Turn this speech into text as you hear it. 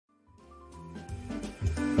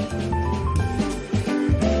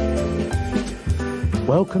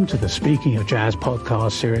Welcome to the Speaking of Jazz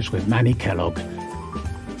podcast series with Manny Kellough,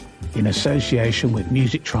 in association with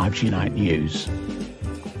Music Tribes Unite News.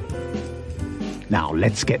 Now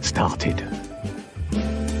let's get started.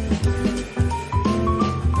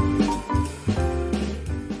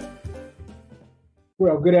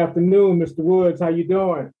 Well, good afternoon, Mr. Woods. How you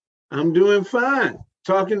doing? I'm doing fine.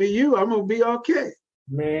 Talking to you, I'm going to be okay.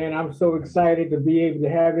 Man, I'm so excited to be able to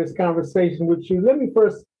have this conversation with you. Let me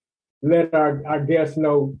first let our guests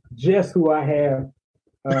know just who I have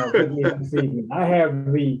with me this evening. I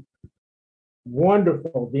have the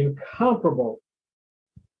wonderful, the incomparable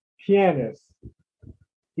pianist.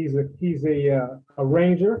 He's a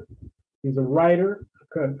arranger, he's a writer,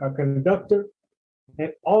 a conductor,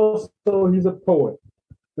 and also he's a poet.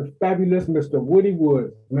 The fabulous Mr. Woody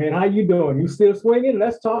Woods. Man, how you doing? You still swinging?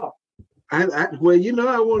 Let's talk. Well, you know,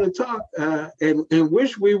 I want to talk and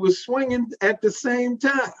wish we were swinging at the same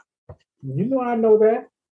time. You know, I know that.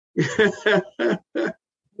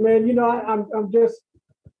 Man, you know, I'm just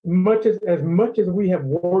as much as we have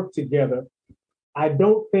worked together, I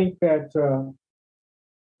don't think that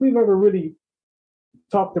we've ever really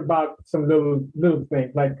talked about some little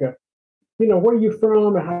things like, you know, where you're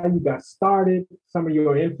from and how you got started, some of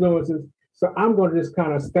your influences. So I'm going to just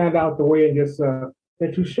kind of stand out the way and just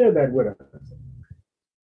let you share that with us.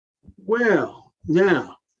 Well,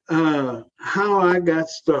 now, how I got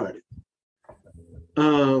started.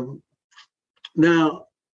 Now,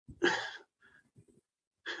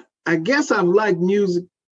 I guess I've liked music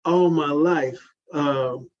all my life.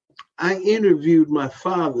 I interviewed my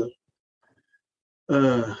father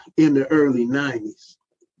in the early 90s.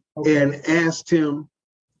 Okay. And asked him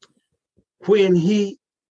when he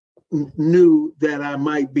knew that I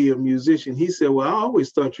might be a musician. He said, well, I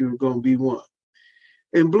always thought you were going to be one.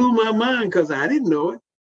 And blew my mind because I didn't know it.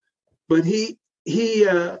 But he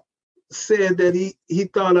said that he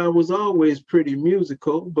thought I was always pretty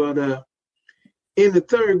musical. But in the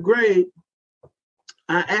third grade,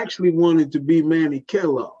 I actually wanted to be Manny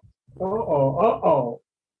Kellough.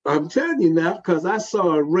 I'm telling you now, because I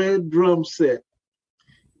saw a red drum set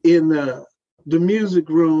in the music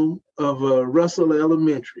room of Russell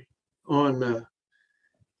Elementary and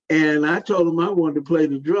I told them I wanted to play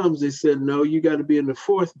the drums. They said, no, you got to be in the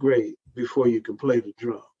fourth grade before you can play the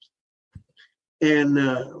drums. And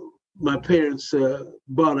my parents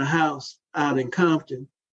bought a house out in Compton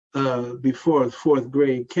before the fourth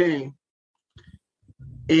grade came.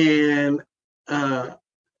 And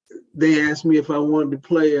they asked me if I wanted to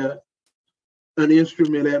play an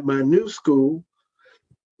instrument at my new school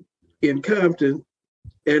in Compton,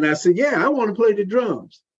 and I said, yeah, I want to play the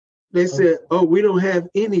drums. They said, oh, we don't have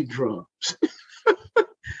any drums.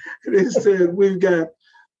 They said, we've got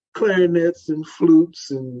clarinets and flutes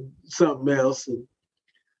and something else, and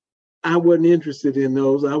I wasn't interested in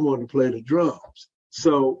those. I wanted to play the drums.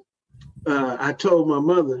 So I told my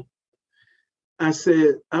mother, I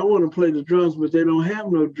said, I want to play the drums, but they don't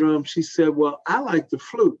have no drums. She said, well, I like the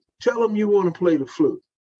flute. Tell them you want to play the flute.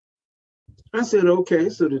 I said, okay.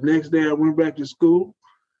 So the next day I went back to school,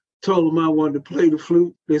 told them I wanted to play the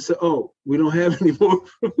flute. They said, oh, we don't have any more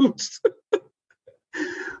flutes.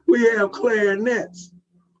 We have clarinets.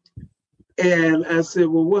 And I said,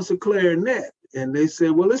 well, what's a clarinet? And they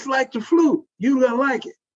said, well, it's like the flute. You're going to like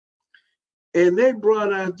it. And they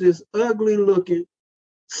brought out this ugly looking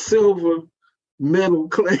silver metal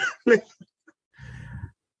clarinet.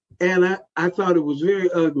 And I thought it was very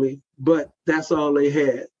ugly, but that's all they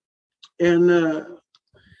had. And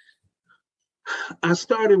I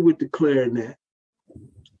started with the clarinet,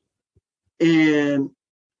 and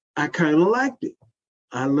I kind of liked it.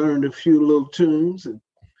 I learned a few little tunes, and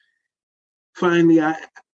finally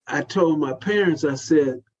I told my parents, I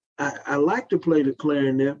said, I like to play the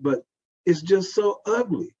clarinet, but it's just so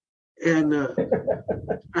ugly. And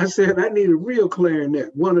I said, I need a real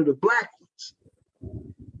clarinet, one of the black ones.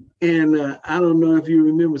 And I don't know if you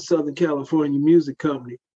remember Southern California Music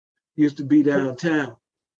Company. Used to be downtown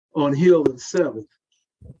on Hill and 7th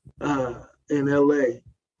in LA.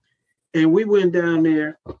 And we went down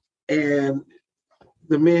there, and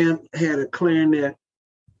the man had a clarinet,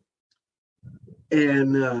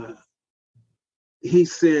 and he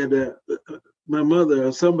said, my mother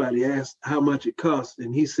or somebody asked how much it cost,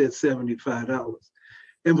 and he said $75.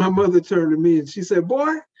 And my mother turned to me and she said,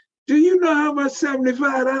 boy, do you know how much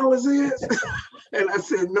 $75 is? And I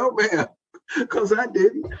said, no, ma'am, because I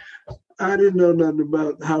didn't know nothing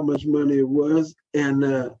about how much money it was. And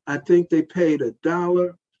I think they paid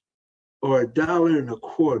 $1 or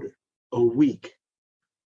 $1.25 a week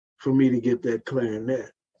for me to get that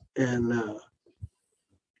clarinet. And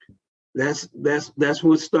that's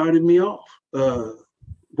what started me off.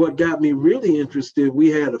 what got me really interested, we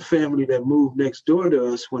had a family that moved next door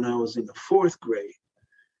to us when I was in the 4th grade.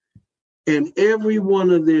 And every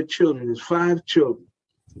one of their children, there's 5 children,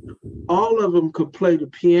 all of them could play the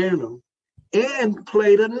piano and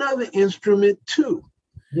played another instrument too.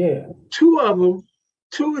 Yeah. Two of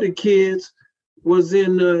the kids was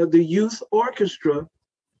in the youth orchestra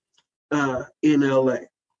in LA.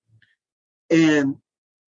 And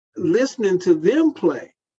listening to them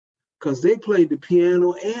play, because they played the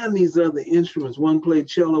piano and these other instruments. One played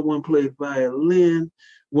cello, one played violin,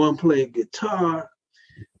 one played guitar.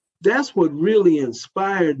 That's what really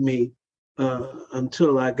inspired me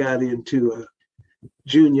until I got into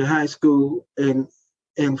junior high school and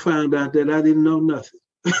found out that I didn't know nothing.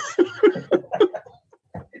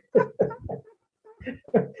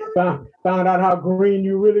 Found out how green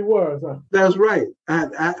you really was, huh? That's right.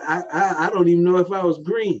 I don't even know if I was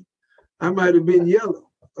green. I might have been yellow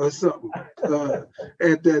or something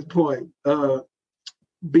at that point,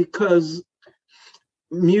 because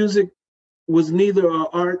music was neither an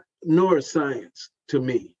art nor a science to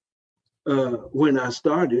me. When I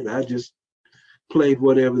started, I just played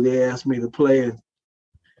whatever they asked me to play. And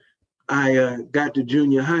I got to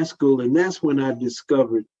junior high school, and that's when I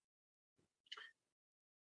discovered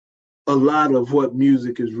a lot of what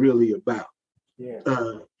music is really about. Yeah.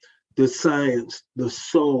 The science, the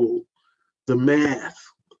soul, the math,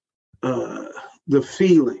 the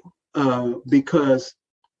feeling. Because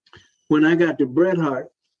when I got to Bret Hart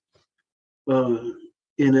in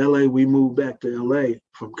LA, we moved back to LA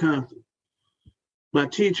from Compton. My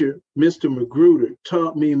teacher, Mr. Magruder,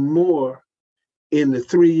 taught me more in the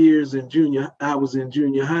 3 years I was in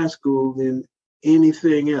junior high school than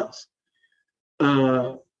anything else.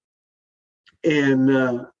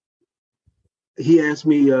 And he asked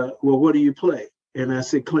me, well, what do you play? And I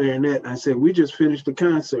said, clarinet. I said, we just finished the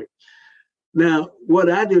concert. Now, what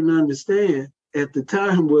I didn't understand at the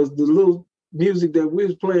time was the little music that we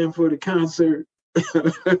was playing for the concert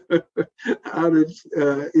out in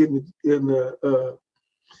the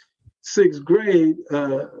 6th grade,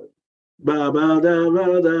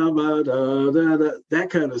 that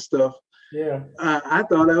kind of stuff. Yeah. I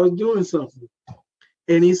thought I was doing something.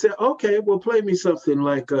 And he said, okay, well, play me something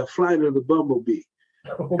like Flight of the Bumblebee.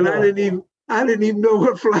 And I didn't even know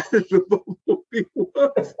what Flight of the Bumblebee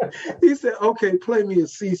was. He said, okay, play me a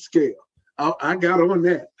C scale. I got on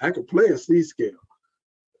that. I could play a C scale.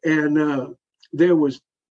 And there was,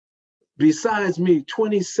 besides me,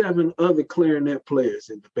 27 other clarinet players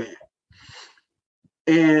in the band.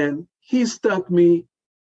 And he stuck me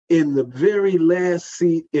in the very last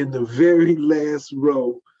seat in the very last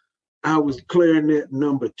row. I was clarinet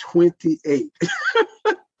number 28.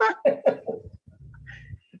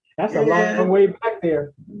 That's a long way back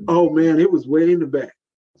there. Oh man, it was way in the back.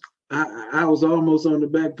 I was almost on the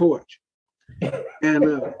back porch.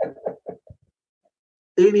 And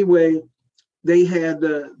anyway, they had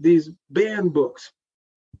these band books.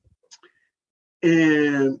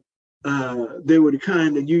 And they were the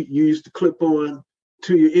kind that you used to clip on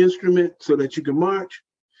to your instrument so that you could march.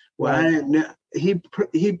 Well, right. He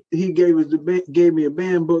gave me a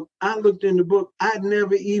band book. I looked in the book. I'd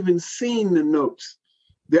never even seen the notes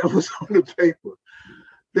that was on the paper.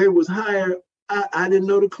 They was higher. I didn't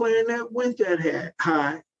know the clarinet went that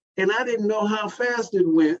high, and I didn't know how fast it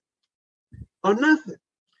went or nothing.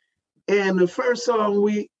 And the first song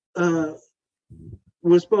we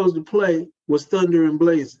were supposed to play was Thunder and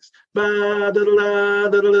Blazes.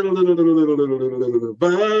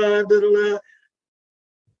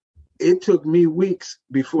 It took me weeks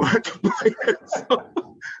before I could play that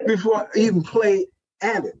song, before I even play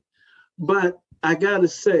at it. But I gotta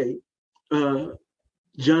say, John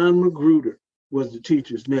Magruder was the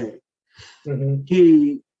teacher's name.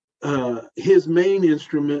 Mm-hmm. His main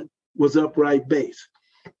instrument was upright bass.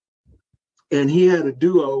 And he had a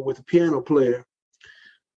duo with a piano player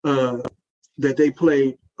that they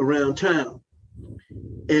played around town.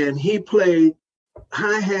 And he played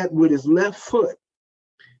hi-hat with his left foot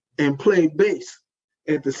and played bass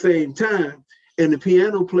at the same time. And the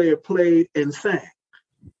piano player played and sang.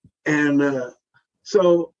 And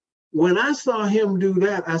so when I saw him do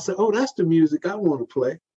that, I said, oh, that's the music I want to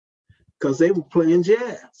play, because they were playing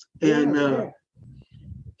jazz. And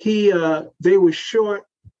they were short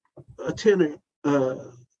a tenor,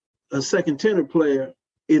 a second tenor player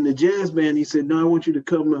in the jazz band. He said, no, I want you to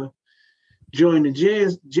come join the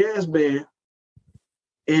jazz band.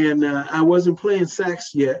 And I wasn't playing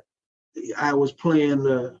sax yet. I was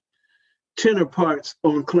playing tenor parts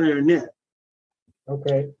on clarinet.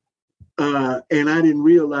 Okay. And I didn't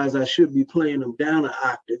realize I should be playing them down an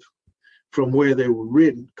octave from where they were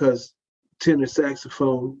written, because tenor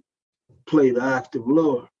saxophone played an octave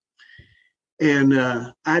lower. And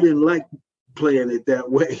I didn't like playing it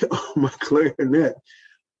that way on my clarinet.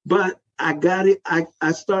 But I got it.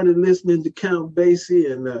 I started listening to Count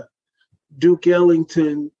Basie and Duke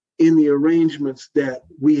Ellington in the arrangements that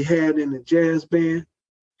we had in the jazz band.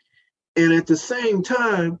 And at the same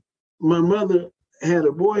time, my mother had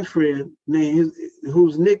a boyfriend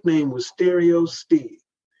whose nickname was Stereo Steve.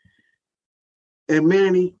 And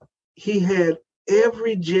Manny, he had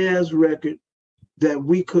every jazz record that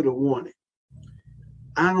we could have wanted.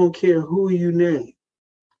 I don't care who you name.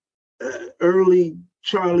 Early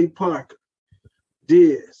Charlie Parker,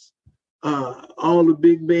 Diz, all the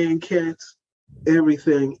big band cats,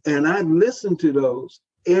 everything. And I'd listen to those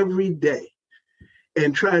every day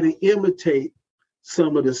and try to imitate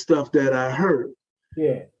some of the stuff that I heard.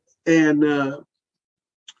 Yeah. And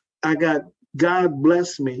I got, God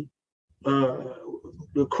bless me,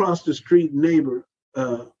 across the street neighbor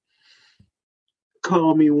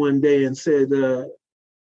called me one day and said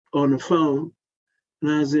on the phone,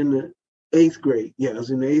 and I was in the 8th grade. Yeah, I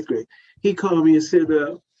was in the 8th grade. He called me and said,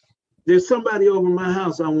 there's somebody over my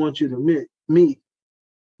house I want you to meet.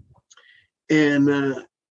 And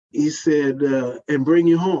he said, and bring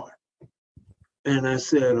your horn. And I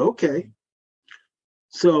said, okay.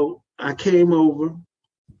 So I came over,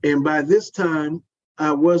 and by this time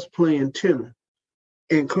I was playing tenor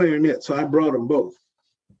and clarinet. So I brought them both.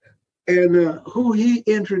 And who he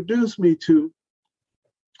introduced me to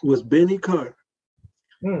was Benny Carter.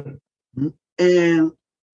 Mm. And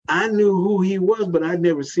I knew who he was, but I'd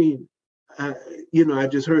never seen him. I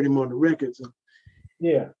just heard him on the records.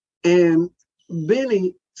 Yeah. And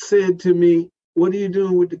Benny said to me, what are you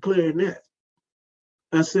doing with the clarinet?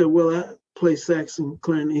 I said, well, I play sax and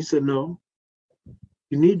clarinet. He said, no,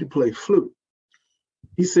 you need to play flute.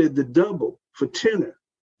 He said, the double for tenor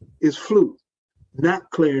is flute, not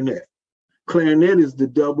clarinet. Clarinet is the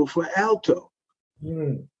double for alto.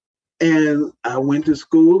 Mm. And I went to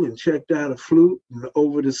school and checked out a flute. And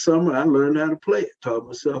over the summer, I learned how to play it, taught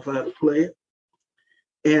myself how to play it.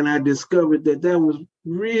 And I discovered that that was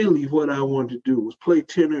really what I wanted to do, was play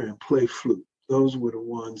tenor and play flute. Those were the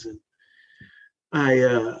ones. And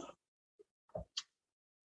I,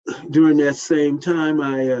 during that same time,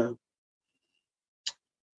 I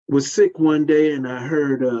was sick one day, and I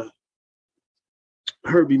heard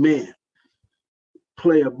Herbie Mann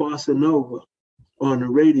play a bossa nova on the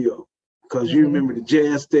radio, because you remember the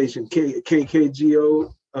jazz station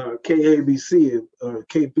KKGO, KABC, or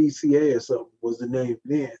KBCA or something was the name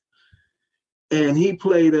then. And he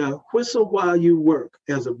played Whistle While You Work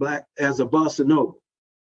as a bossa nova.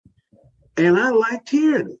 And I liked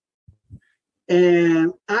hearing it.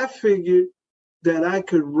 And I figured that I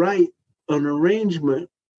could write an arrangement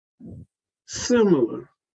similar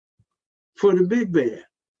for the big band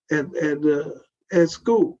at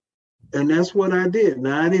school. And that's what I did.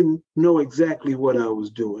 Now, I didn't know exactly what I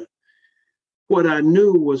was doing. What I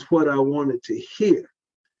knew was what I wanted to hear,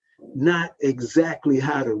 not exactly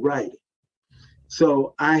how to write it.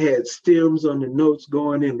 So I had stems on the notes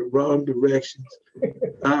going in the wrong directions.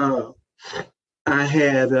 I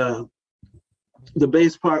had the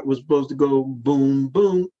bass part was supposed to go boom,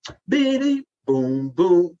 boom, beady, boom,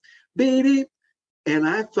 boom, beady. And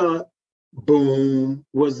I thought boom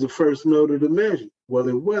was the first note of the measure. Well,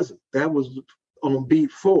 it wasn't. That was on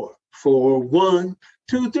beat 4. 4, 1,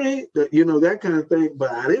 2, 3, that kind of thing.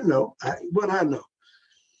 But I didn't know what I know.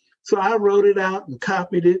 So I wrote it out and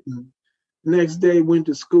copied it. And next day went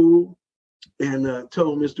to school and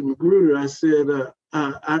told Mr. Magruder, I said,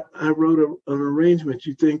 I wrote an arrangement.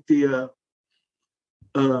 You think the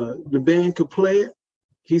band could play it?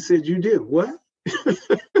 He said, you did what?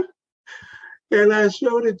 And I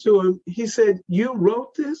showed it to him. He said, you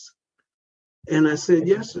wrote this? And I said,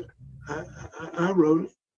 yes, sir. I wrote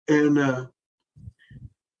it. And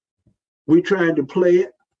we tried to play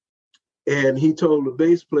it. And he told the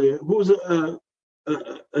bass player, who was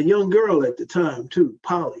a young girl at the time too,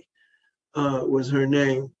 Polly was her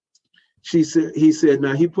name. He said,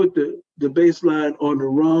 now he put the bass line on the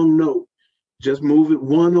wrong note. Just move it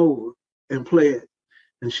one over and play it.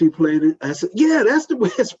 And she played it. I said, yeah, that's the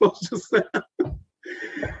way it's supposed to sound.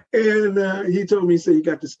 And he told me, he said, you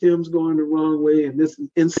got the stems going the wrong way and this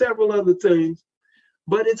and several other things.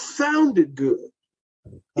 But it sounded good.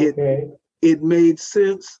 Okay. It made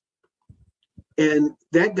sense. And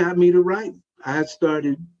that got me to writing. I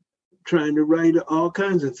started trying to write all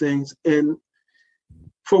kinds of things. And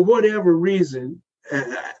for whatever reason,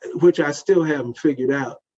 which I still haven't figured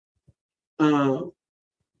out,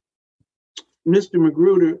 Mr.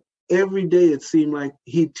 Magruder, every day it seemed like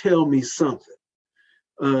he'd tell me something.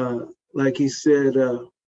 Like he said,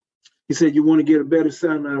 you want to get a better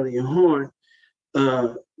sound out of your horn.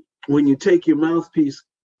 When you take your mouthpiece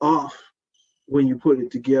off, when you put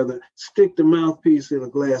it together, stick the mouthpiece in a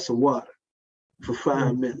glass of water for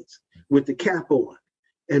 5 minutes with the cap on,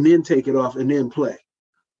 and then take it off and then play.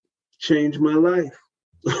 Changed my life.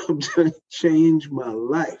 Changed my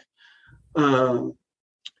life.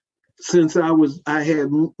 Since I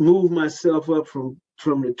had moved myself up from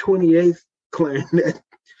the 28th clarinet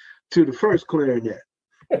to the first clarinet.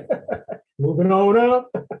 Moving on up.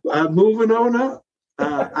 Moving on up.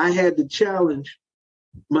 I had to challenge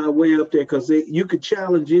my way up there, because you could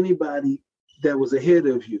challenge anybody that was ahead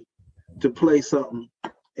of you to play something.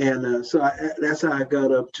 And so that's how I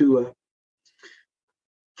got up to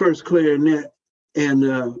first clarinet. And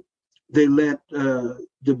they let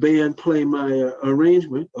the band play my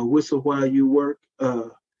arrangement, A Whistle While You Work,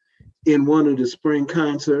 in one of the spring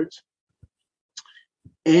concerts.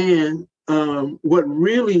 And what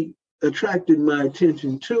really attracted my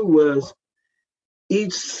attention too was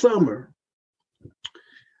each summer,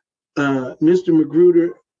 Mr.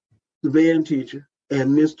 Magruder, the band teacher, and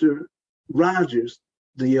Mr. Rogers,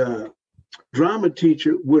 the drama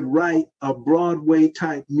teacher, would write a Broadway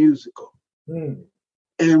type musical.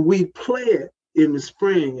 And we'd play it in the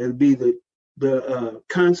spring. It'd be the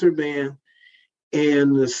concert band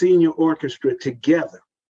and the senior orchestra together,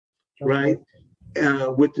 right?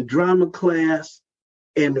 With the drama class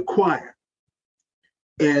and the choir.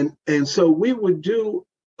 And so we would do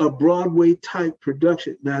a Broadway type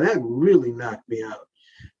production. Now that really knocked me out,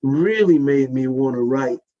 really made me want to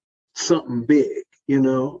write something big, you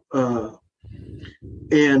know?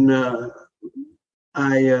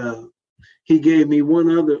 He gave me one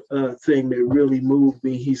other thing that really moved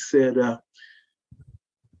me. He said,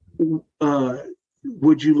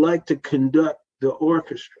 would you like to conduct the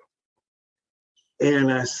orchestra?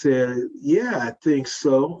 And I said, yeah, I think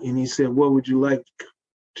so. And he said, what would you like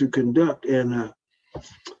to conduct? And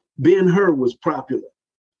Ben-Hur was popular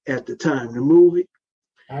at the time, the movie.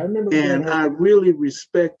 I remember. And I really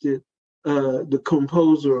respected the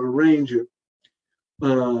composer, arranger,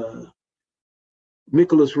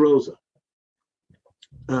 Nicholas Rosa,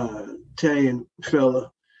 Italian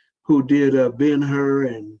fella who did Ben-Hur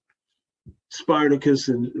and Spartacus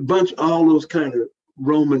and a bunch, all those kind of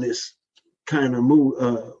Romanist kind of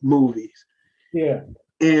movies. Yeah.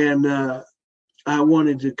 And I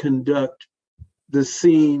wanted to conduct the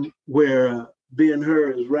scene where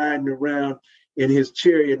Ben-Hur is riding around in his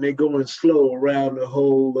chariot and they're going slow around the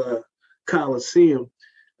whole Colosseum.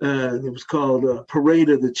 It was called Parade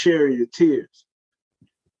of the Charioteers.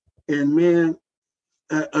 And man,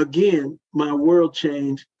 again, my world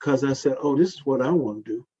changed because I said, oh, this is what I want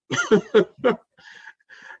to do.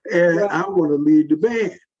 And I want to lead the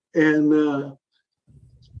band. And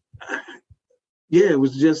yeah, it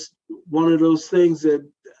was just one of those things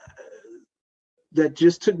that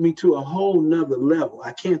just took me to a whole nother level.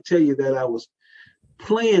 I can't tell you that I was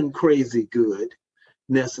playing crazy good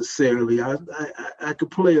necessarily. I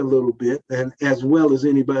could play a little bit, and as well as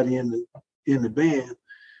anybody in the band.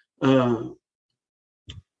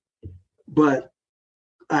 But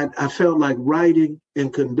I felt like writing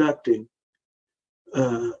and conducting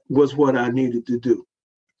was what I needed to do.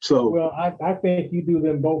 So well, I think you do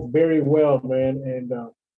them both very well, man. And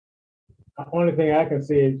the only thing I can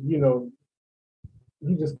say is, you know,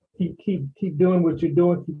 you just keep doing what you're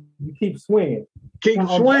doing. You keep swinging. Keep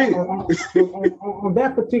swinging. On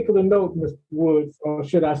that particular note, Mr. Woods, or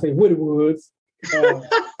should I say Woody Woods, I've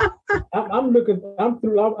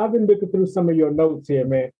been looking through some of your notes here,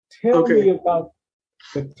 man. Tell me about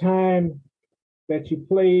the time that you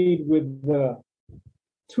played with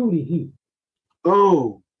Tootie Heath.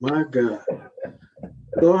 Oh my God.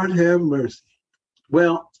 Lord have mercy.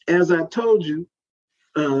 Well, as I told you,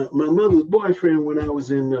 my mother's boyfriend, when I was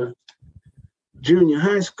in junior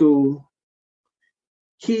high school,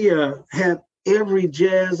 he had every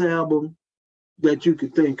jazz album that you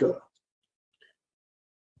could think of.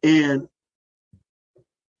 And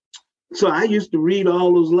so I used to read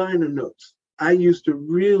all those liner notes. I used to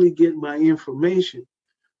really get my information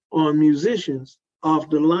on musicians off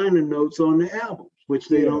the liner notes on the albums, which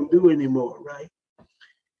they don't do anymore, right?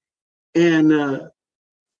 And,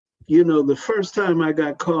 you know, the first time I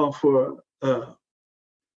got called for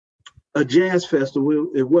a jazz festival,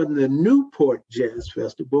 it wasn't the Newport Jazz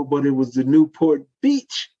Festival, but it was the Newport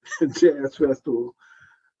Beach Jazz Festival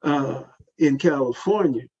in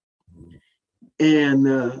California.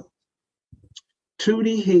 And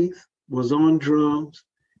Tootie Heath was on drums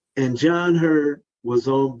and John Hurd was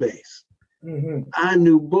on bass. Mm-hmm. I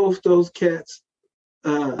knew both those cats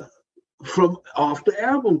from off the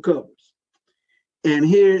album covers.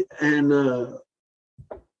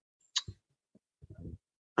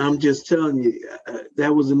 I'm just telling you,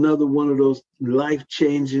 that was another one of those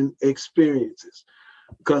life-changing experiences,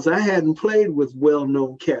 because I hadn't played with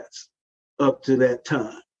well-known cats up to that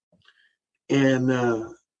time. And I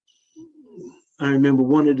remember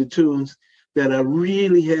one of the tunes that I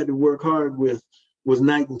really had to work hard with was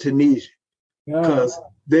Night in Tunisia, because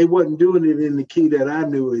they wasn't doing it in the key that I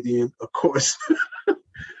knew it in, of course,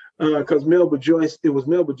 because it was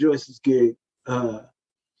Melba Joyce's gig.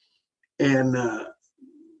 And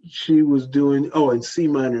she was doing, in C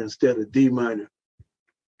minor instead of D minor,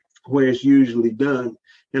 where it's usually done.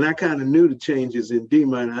 And I kind of knew the changes in D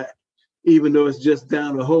minor, even though it's just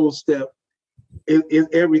down a whole step,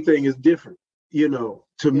 everything is different,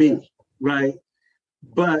 to me, right?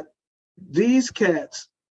 But these cats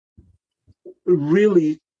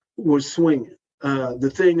really were swinging.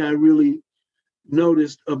 The thing I really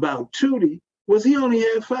noticed about Tootie was he only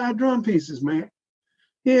had 5 drum pieces, man.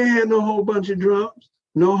 He ain't had no whole bunch of drums,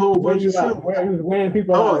 no whole bunch of cymbals. Where he was wearing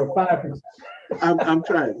people out with 5 pieces. I'm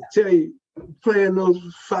trying to tell you, playing those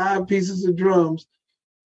 5 pieces of drums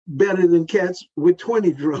better than cats with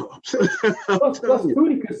 20 drums. Plus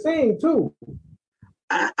Tootie could sing too.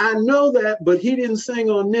 I know that, but he didn't sing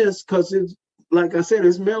on this because it's, like I said,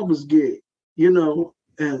 it's Melba's gig,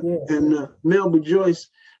 and Melba Joyce,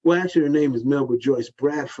 well, actually her name is Melba Joyce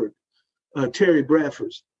Bradford, Terry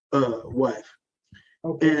Bradford's wife.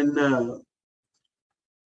 Okay. And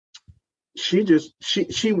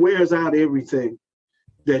she wears out everything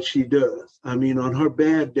that she does. I mean, on her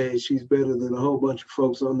bad days, she's better than a whole bunch of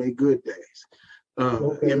folks on their good days,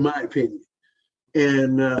 in my opinion.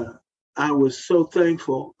 And I was so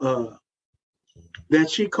thankful that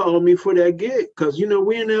she called me for that gig, because,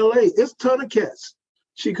 we in LA, it's a ton of cats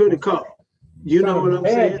she could have called. You know what I'm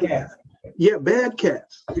saying? Cats. Yeah, bad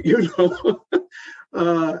cats, and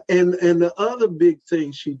the other big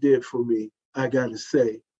thing she did for me, I got to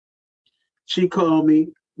say, she called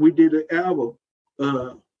me, we did an album.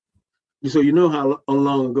 So you know how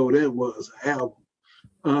long ago that was, an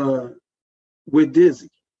album with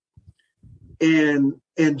Dizzy and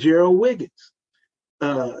Gerald Wiggins.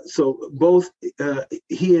 So both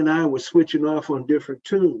he and I were switching off on different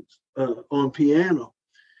tunes on piano.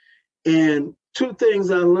 And 2 things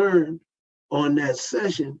I learned on that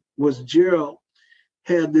session was Gerald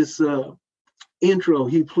had this intro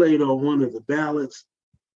he played on one of the ballads.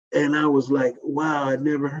 And I was like, wow, I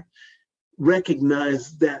never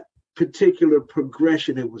recognized that particular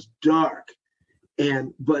progression. It was dark,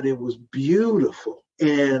 but it was beautiful,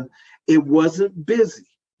 and it wasn't busy.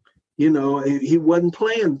 He wasn't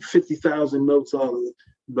playing 50,000 notes all of it.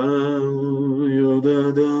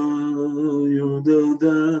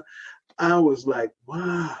 I was like,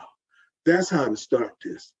 wow, that's how to start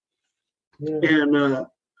this. Yeah. And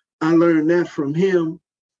I learned that from him.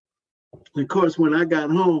 Of course, when I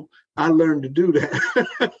got home, I learned to do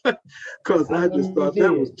that because I just thought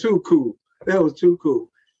that was too cool. That was too cool.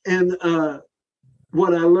 And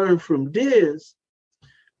what I learned from Diz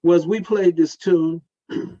was we played this tune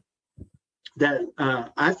that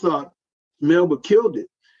I thought Melba killed it,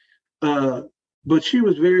 but she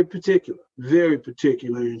was very particular.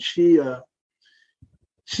 And she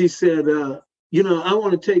said, I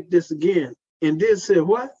want to take this again. And Diz said,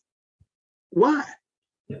 what? Why?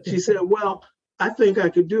 She said, well, I think I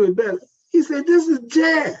could do it better. He said, this is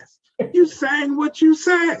jazz. You sang what you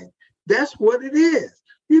sang. That's what it is.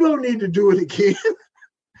 You don't need to do it again.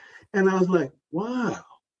 And I was like, wow,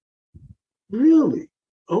 really?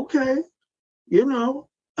 Okay.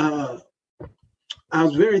 I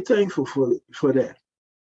was very thankful for that.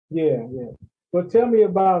 Yeah. Well, tell me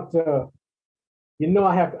about,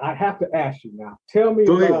 I have to ask you now. Tell me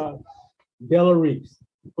about Della Reese.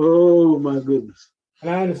 Oh, my goodness. And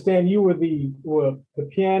I understand you were the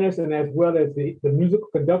pianist and as well as the musical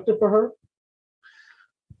conductor for her.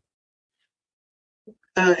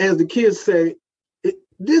 As the kids say,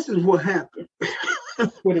 this is what happened.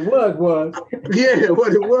 What it was. Yeah,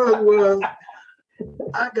 what it was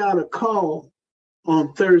I got a call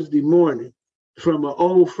on Thursday morning from an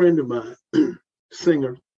old friend of mine,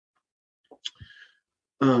 singer,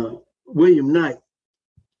 William Knight.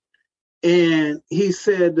 And he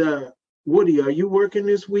said, Woody, are you working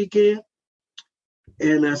this weekend?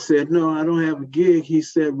 And I said, no, I don't have a gig. He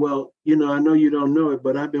said, well, I know you don't know it,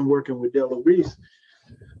 but I've been working with Della Reese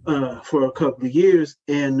for a couple of years,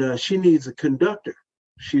 and she needs a conductor.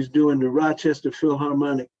 She's doing the Rochester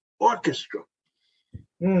Philharmonic Orchestra.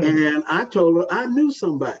 And I told her I knew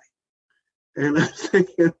somebody. And I'm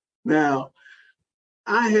thinking, now,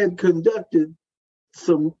 I had conducted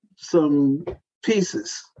some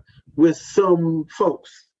pieces with some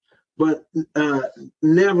folks, but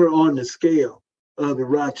never on the scale of the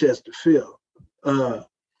Rochester Phil.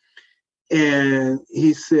 And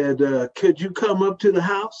he said, could you come up to the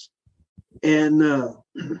house and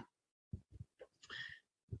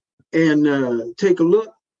take a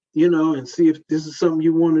look, and see if this is something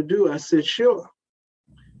you want to do? I said, sure.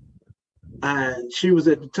 She was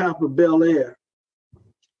at the top of Bel Air.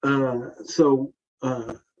 So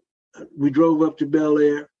we drove up to Bel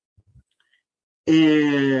Air,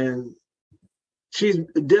 and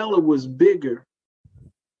Della was bigger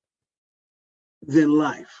than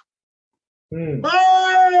life.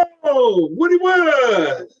 Oh, what it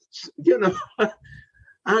was!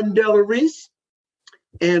 I'm Della Reese,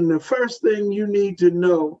 and the first thing you need to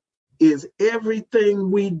know is everything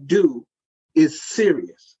we do is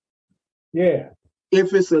serious. Yeah.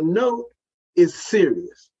 If it's a note, it's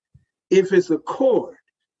serious. If it's a chord,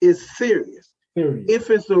 it's serious. If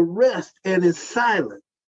it's a rest and it's silent,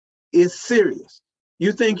 it's serious.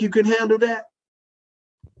 You think you can handle that?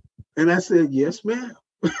 And I said, yes, ma'am.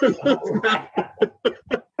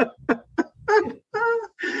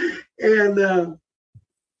 And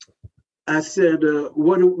I said,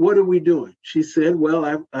 what are we doing? She said,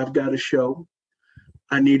 well, I've got a show.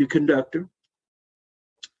 I need a conductor.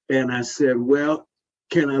 And I said, well,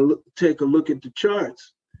 can I take a look at the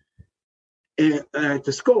charts and at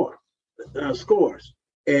the scores?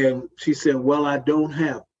 And she said, well, I don't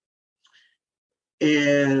have them.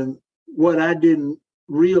 And what I didn't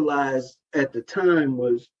realize at the time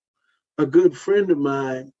was a good friend of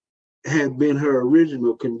mine had been her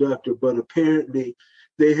original conductor, but apparently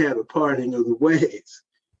they had a parting of the ways,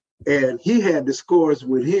 and he had the scores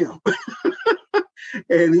with him.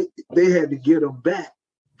 And they had to get them back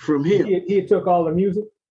from him. He took all the music?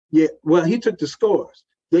 Yeah, well, he took the scores.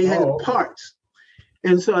 They had parts.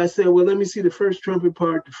 And so I said, well, let me see the first trumpet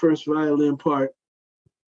part, the first violin part,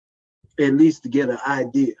 at least to get an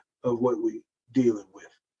idea of what we're dealing with.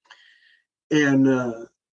 And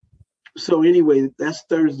so anyway, that's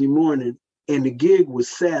Thursday morning, and the gig was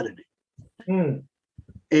Saturday.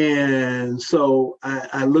 And so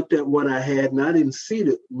I looked at what I had, and I didn't see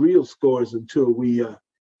the real scores until we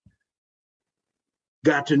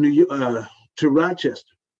got to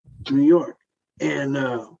Rochester, New York. And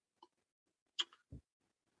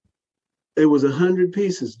it was 100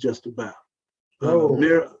 pieces just about.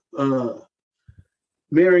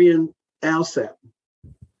 Marion Alsap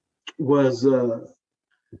was the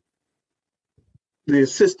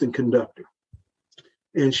assistant conductor,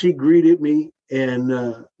 and she greeted me,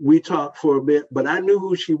 and we talked for a bit, but I knew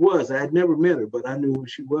who she was. I had never met her, but I knew who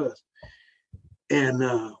she was. And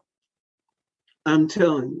I'm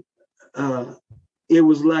telling you, it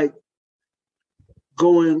was like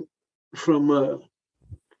going from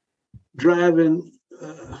driving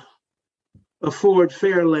a Ford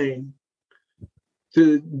Fairlane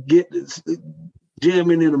to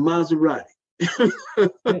jamming in a Maserati.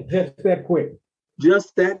 Just that quick.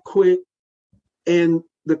 Just that quick. And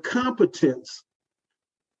the competence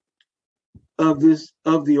of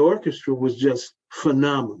the orchestra was just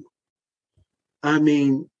phenomenal. I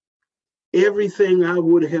mean, everything I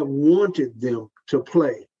would have wanted them to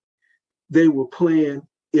play, they were playing,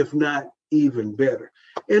 if not even better.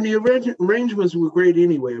 And the arrangements were great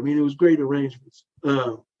anyway. I mean, it was great arrangements.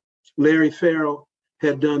 Larry Farrell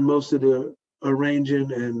had done most of the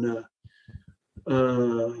arranging, and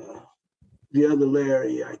the other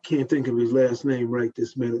Larry, I can't think of his last name right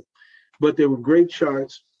this minute, but they were great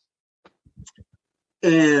charts.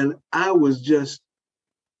 And I was just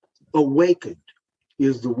awakened,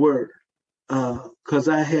 is the word, because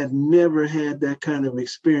I had never had that kind of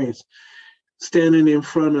experience, standing in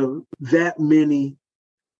front of that many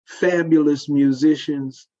fabulous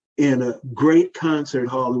musicians in a great concert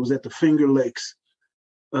hall. It was at the Finger Lakes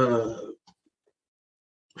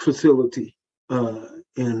facility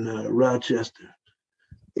in Rochester.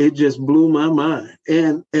 It just blew my mind.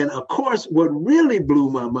 And of course, what really blew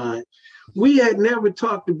my mind, we had never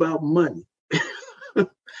talked about money.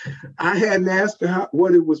 I hadn't asked her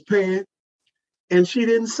what it was paying, and she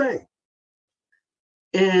didn't say.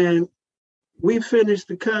 And we finished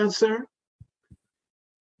the concert.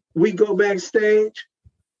 We go backstage.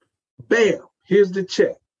 Bam, here's the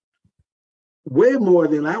check. Way more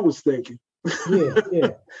than I was thinking.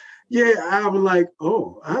 Yeah. Yeah, I was like,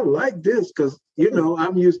 oh, I like this, because,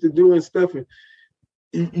 I'm used to doing stuff, and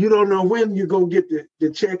you don't know when you're going to get the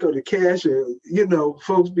check or the cash, or,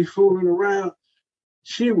 folks be fooling around.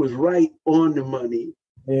 She was right on the money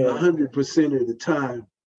 100% of the time.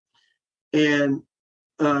 And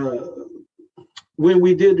when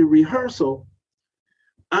we did the rehearsal,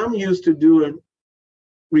 I'm used to doing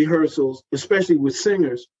rehearsals, especially with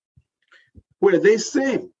singers, where they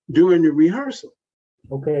sing during the rehearsal.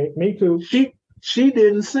 Okay, me too. She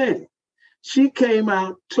didn't sing. She came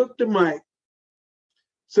out, took the mic,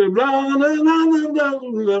 said blah blah blah blah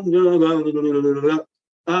blah blah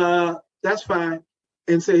blah. That's fine,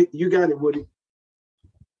 and say, "You got it, Woody."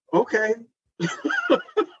 Okay,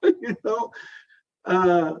 you know.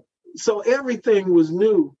 So everything was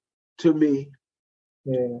new to me.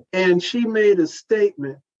 Yeah. And she made a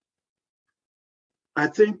statement, I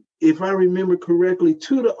think, if I remember correctly,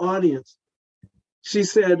 to the audience. She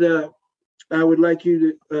said, I would like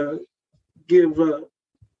you to give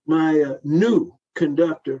my new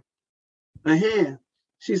conductor a hand.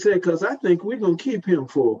 She said, because I think we're going to keep him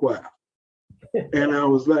for a while. And I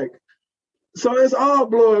was like, so it's all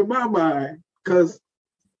blowing my mind, because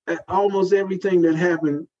almost everything that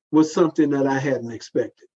happened was something that I hadn't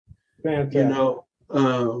expected. Fantastic. You know,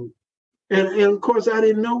 and of course I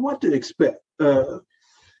didn't know what to expect.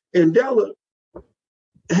 And Della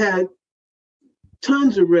had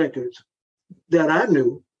tons of records that I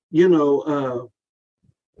knew, you know,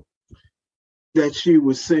 that she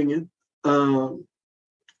was singing. And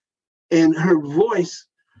her voice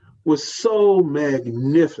was so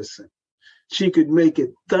magnificent. She could make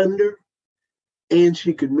it thunder and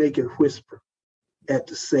she could make it whisper at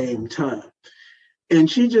the same time. And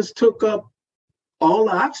she just took up all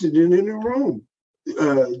the oxygen in the room,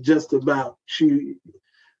 just about.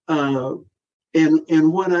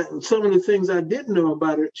 And what some of the things I didn't know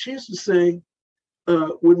about her, she used to sing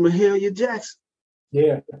with Mahalia Jackson.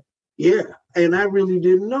 Yeah. Yeah, and I really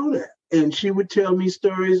didn't know that. And she would tell me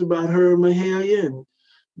stories about her and Mahalia and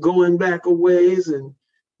going back a ways. And,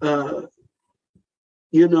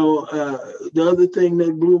 you know, the other thing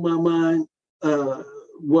that blew my mind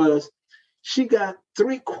was she got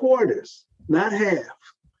 3/4, not half,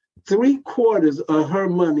 3/4 of her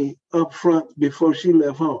money up front before she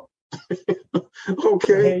left home.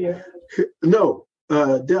 Okay. No,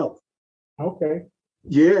 Della. Okay.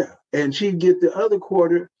 Yeah. And she'd get the other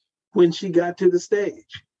quarter when she got to the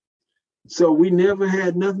stage. So we never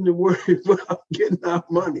had nothing to worry about getting our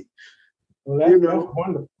money. Well, that's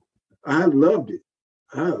wonderful. I loved it.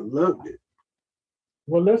 I loved it.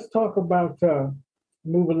 Well, let's talk about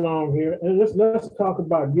move along here. And let's talk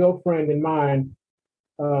about your friend and mine,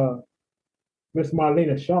 Miss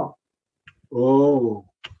Marlena Shaw. Oh.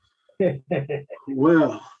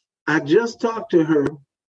 Well, I just talked to her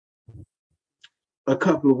a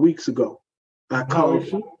couple of weeks ago. I called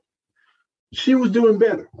her. She was doing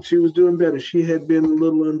better. She was doing better. She had been a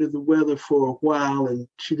little under the weather for a while, and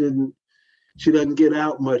she doesn't get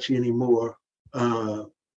out much anymore.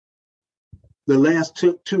 The last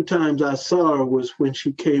two times I saw her was when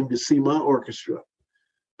she came to see my orchestra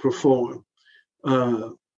perform.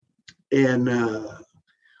 And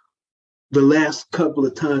the last couple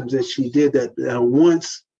of times that she did that,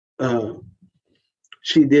 once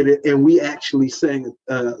she did it, and we actually sang.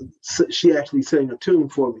 She actually sang a tune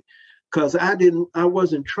for me, because I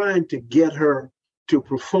wasn't trying to get her to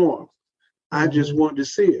perform. I just wanted to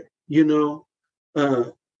see her, you know.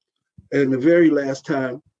 And the very last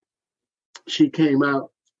time she came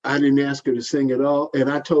out, I didn't ask her to sing at all, and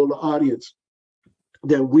I told the audience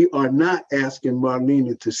that we are not asking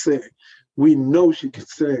Marlena to sing. We know she can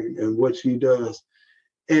sing and what she does.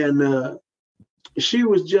 And she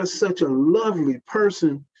was just such a lovely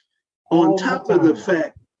person, on top of the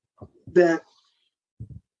fact that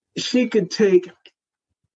she could take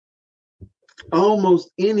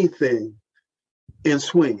almost anything and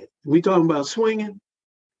swing it. We talking about swinging?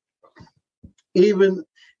 Even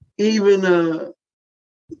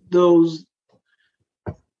those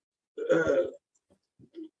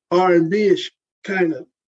R&B-ish kind of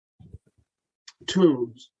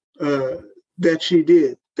tunes that she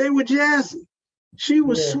did, they were jazzy. She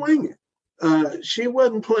was swinging. She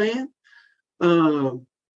wasn't playing. I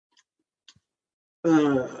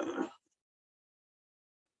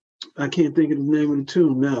can't think of the name of the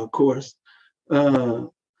tune now, of course.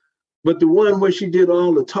 But the one where she did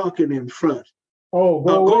all the talking in front. Oh,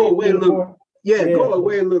 go away, little boy. Yeah, go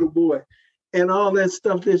away, little boy. And all that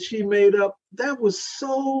stuff that she made up, that was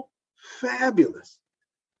so fabulous.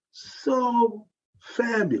 So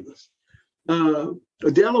fabulous.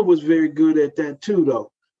 Adela was very good at that too,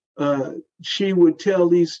 though. She would tell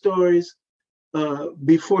these stories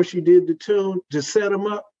before she did the tune to set them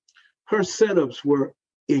up. Her setups were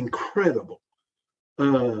incredible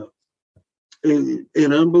and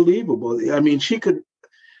unbelievable. I mean, she could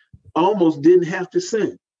almost didn't have to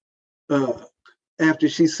sing after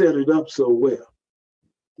she set it up so well.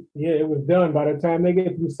 Yeah, it was done by the time they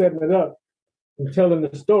get through setting it up. And telling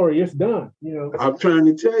the story, it's done. I'm trying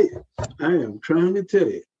to tell you. I am trying to tell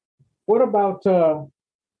you. What about?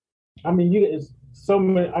 It's so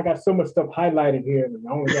many. I got so much stuff highlighted here, and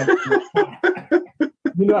I only got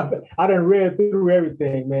I done read through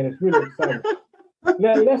everything, man. It's really exciting.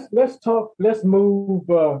 Let's talk. Let's move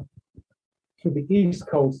to the East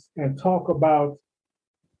Coast and talk about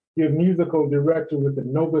your musical director with the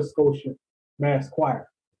Nova Scotia Mass Choir.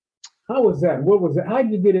 How was that? What was it? How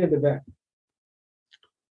did you get into that?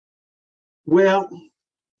 Well,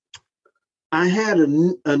 I had a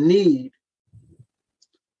need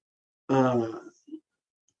no,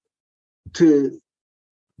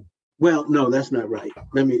 that's not right.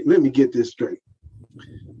 Let me get this straight.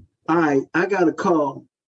 I got a call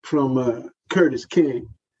from Curtis King.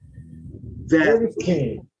 Curtis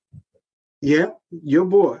King. Yeah, your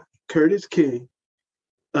boy, Curtis King.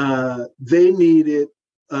 They needed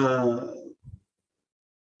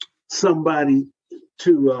somebody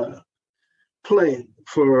to play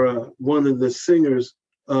for one of the singers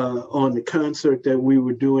on the concert that we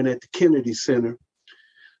were doing at the Kennedy Center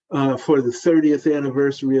for the 30th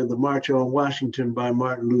anniversary of the March on Washington by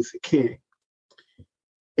Martin Luther King.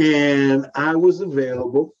 And I was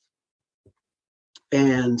available.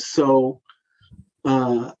 And so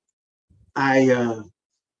I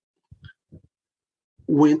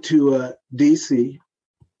went to DC.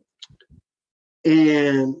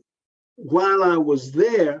 And while I was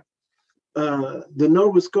there, the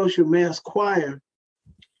Nova Scotia Mass Choir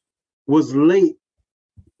was late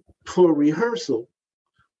for rehearsal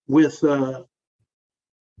with the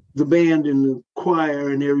band and the choir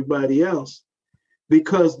and everybody else,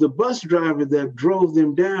 because the bus driver that drove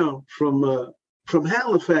them down from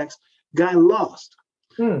Halifax got lost.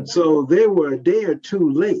 So they were a day or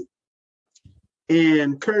two late.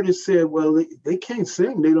 And Curtis said, well, they can't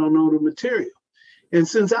sing. They don't know the material. And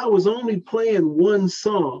since I was only playing one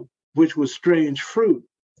song, which was Strange Fruit,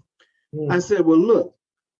 I said, well, look,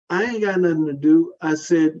 I ain't got nothing to do. I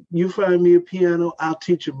said, you find me a piano, I'll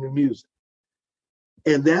teach them the music.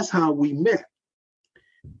 And that's how we met.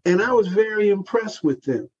 And I was very impressed with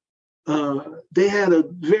them. They had a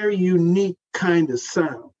very unique kind of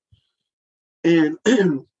sound. And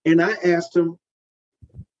I asked them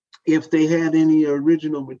if they had any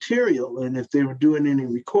original material and if they were doing any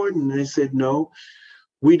recording. And they said, no,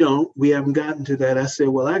 we don't. We haven't gotten to that. I said,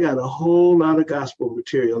 well, I got a whole lot of gospel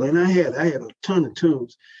material. And I had a ton of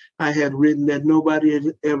tunes I had written that nobody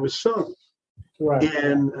had ever sung. Right.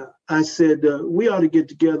 And I said, we ought to get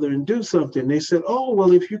together and do something. They said, oh,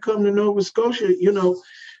 well, if you come to Nova Scotia,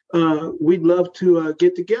 we'd love to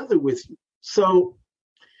get together with you. So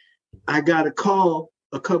I got a call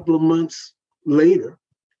a couple of months later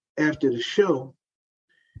after the show,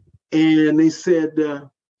 and they said,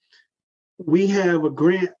 we have a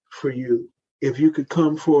grant for you if you could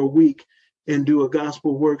come for a week and do a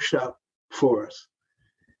gospel workshop for us.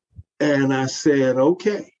 And I said,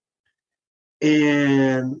 okay.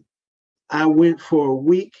 And I went for a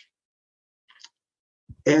week.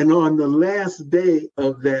 And on the last day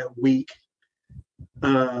of that week,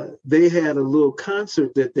 they had a little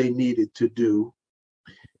concert that they needed to do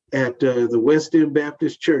at the West End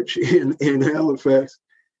Baptist Church in Halifax.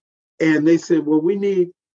 And they said, well, we need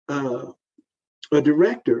a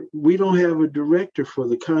director. We don't have a director for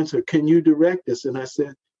the concert. Can you direct us? And I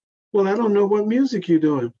said, well, I don't know what music you're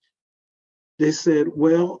doing. They said,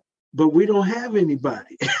 well, but we don't have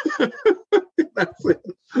anybody. I said,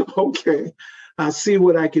 okay, I'll see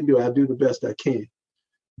what I can do. I'll do the best I can.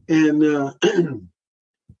 And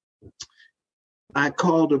I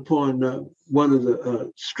called upon one of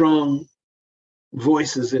the strong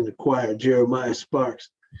voices in the choir, Jeremiah Sparks,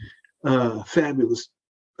 fabulous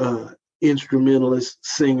instrumentalist,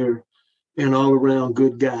 singer, and all around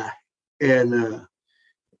good guy, and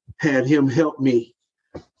had him help me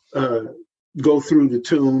go through the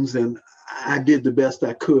tunes, and I did the best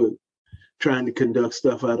I could trying to conduct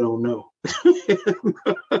stuff I don't know.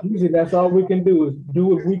 Usually that's all we can do is do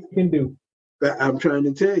what we can do. I'm trying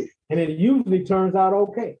to tell you. And it usually turns out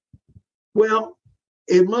okay. Well,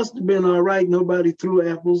 it must have been all right. Nobody threw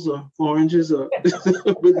apples or oranges or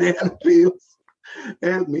banana peels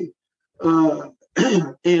at me.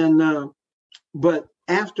 But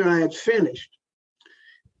after I had finished,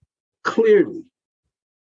 clearly,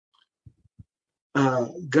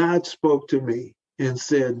 God spoke to me and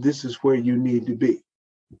said, this is where you need to be.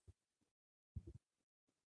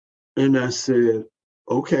 And I said,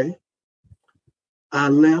 okay. I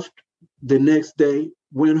left the next day,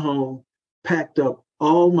 went home, packed up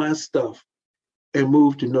all my stuff, and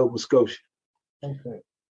moved to Nova Scotia. Okay.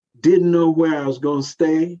 Didn't know where I was going to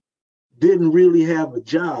stay. Didn't really have a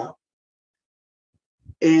job.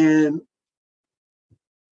 And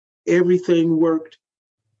everything worked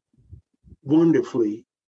wonderfully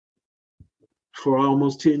for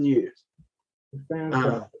almost 10 years.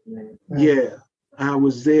 Yeah, I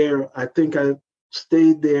was there. I think I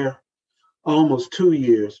stayed there almost 2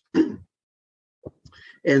 years.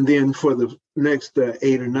 And then for the next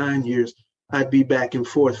 8 or 9 years, I'd be back and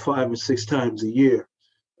forth 5 or 6 times a year,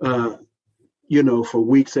 for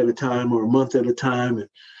weeks at a time or a month at a time. And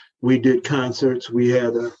we did concerts. We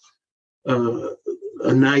had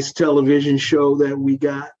a nice television show that we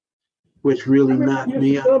got, which really knocked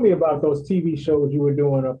me out. Tell me about those TV shows you were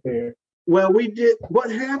doing up there. Well, we did.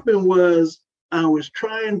 What happened was I was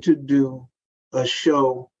trying to do a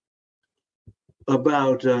show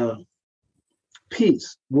about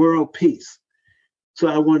peace, world peace. So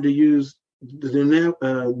I wanted to use the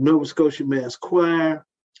Nova Scotia Mass Choir,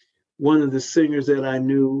 one of the singers that I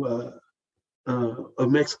knew,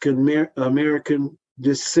 of Mexican American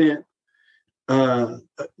descent,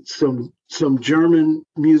 some German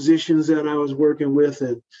musicians that I was working with,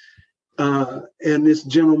 and this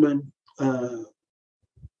gentleman,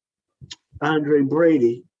 Andre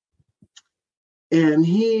Brady, and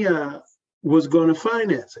he was going to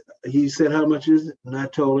finance it. He said, "How much is it?" And I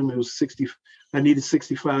told him it was 60. I needed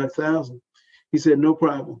 65,000. He said, "No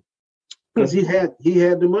problem," because he had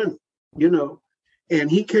the money, And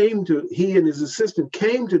he and his assistant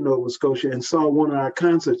came to Nova Scotia and saw one of our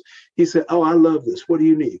concerts. He said, "Oh, I love this. What do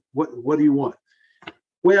you need? What do you want?"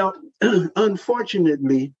 Well,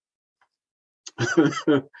 unfortunately,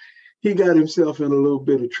 he got himself in a little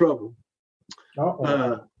bit of trouble.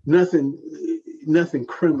 Nothing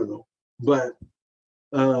criminal, but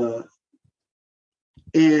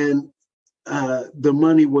the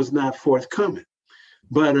money was not forthcoming.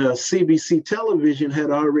 But CBC Television had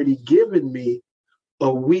already given me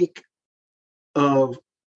a week of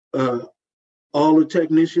all the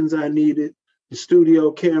technicians I needed, the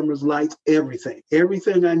studio cameras, lights, everything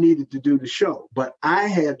I needed to do the show. But I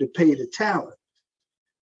had to pay the talent.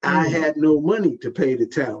 I had no money to pay the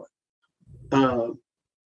talent.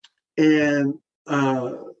 And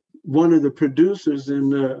one of the producers in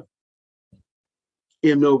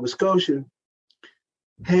Nova Scotia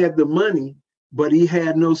had the money, but he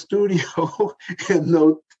had no studio and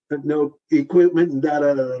no equipment and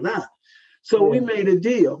da. So we made a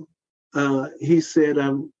deal. He said,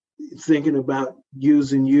 "I'm thinking about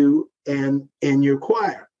using you and your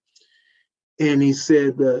choir." And he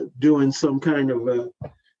said, doing some kind of a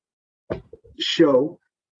show.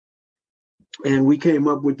 And we came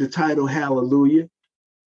up with the title Hallelujah.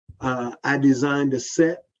 I designed a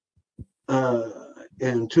set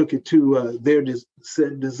and took it to their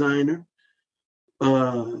set designer.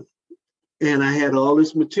 And I had all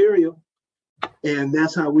this material. And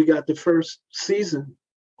that's how we got the first season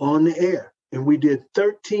on the air. And we did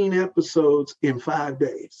 13 episodes in 5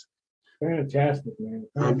 days. Fantastic, man.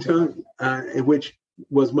 I'm telling you, which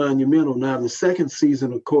was monumental. Now, the second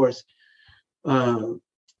season, of course,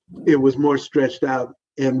 it was more stretched out,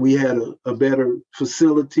 and we had a better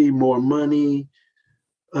facility, more money,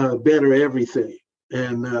 better everything.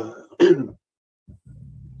 And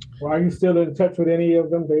well, are you still in touch with any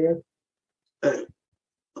of them there?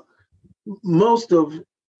 Most of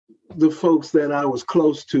the folks that I was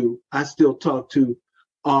close to, I still talk to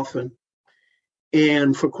often.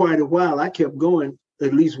 And for quite a while, I kept going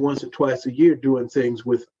at least once or twice a year doing things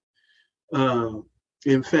with them.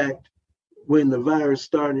 In fact, when the virus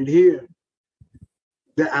started here,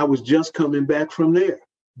 that I was just coming back from there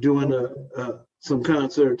doing some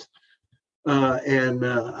concerts. And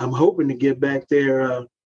I'm hoping to get back there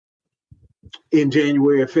in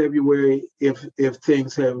January or February if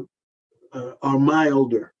things are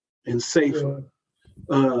milder and safer,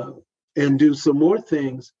 and do some more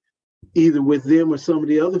things either with them or some of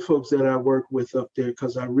the other folks that I work with up there,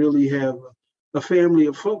 because I really have a family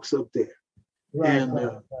of folks up there. And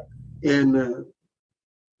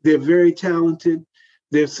they're very talented.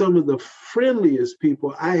 They're some of the friendliest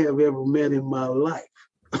people I have ever met in my life.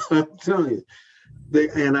 I'm telling you.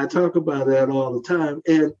 And I talk about that all the time.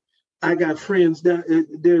 And I got friends down.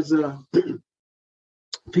 There's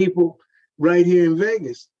people right here in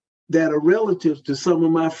Vegas that are relatives to some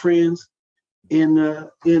of my friends in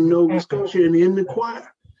Nova Scotia and in the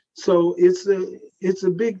choir. So it's a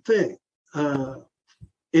big thing, and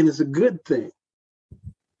it's a good thing.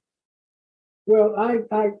 Well,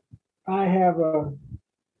 I have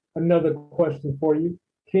another question for you.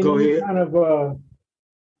 Can Go you ahead. kind of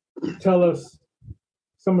tell us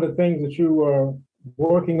some of the things that you are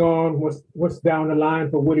working on? What's down the line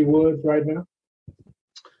for Woody Woods right now?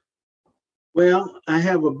 Well, I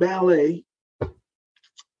have a ballet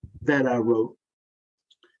that I wrote,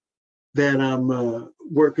 that I'm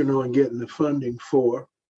working on getting the funding for.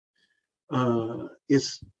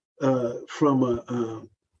 It's from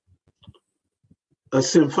a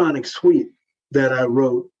symphonic suite that I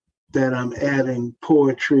wrote that I'm adding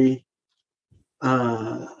poetry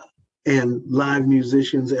and live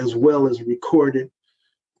musicians as well as recorded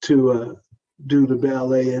to do the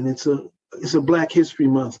ballet. And it's a Black History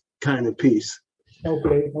Month kind of piece.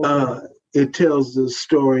 Okay. It tells the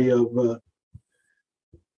story of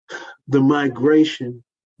the migration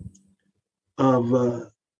of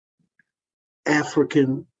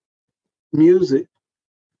African music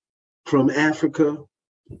from Africa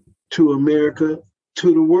to America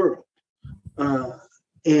to the world,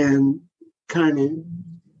 and kind of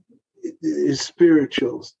is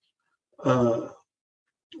spirituals.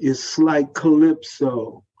 It's slight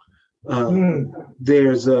calypso.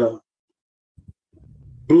 There's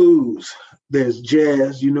blues. There's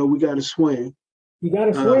jazz. You know, we got to swing. You got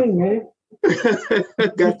to swing, man.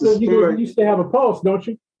 Got the story. You used to have a pulse, don't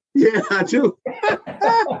you? Yeah, I do.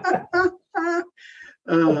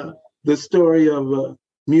 The story of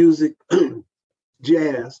music,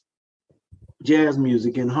 jazz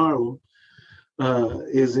music in Harlem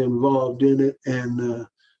is involved in it, and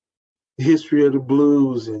history of the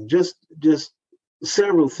blues, and just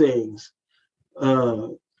several things.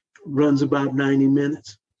 Runs about 90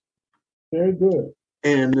 minutes. Very good.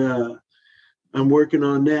 And I'm working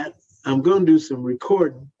on that. I'm going to do some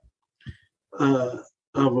recording of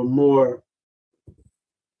a more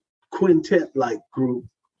quintet-like group.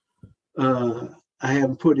 I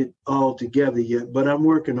haven't put it all together yet, but I'm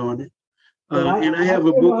working on it. And I have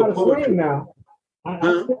a book of poetry. Now.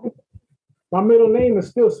 My middle name is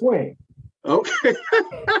still Swing. Okay.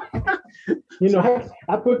 You know,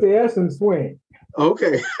 I put the S in Swing.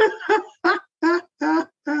 Okay.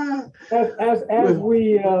 As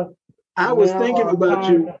we I was thinking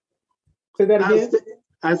about you. Say that again.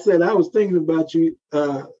 I said I was thinking about you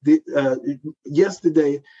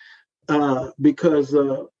yesterday because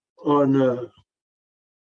on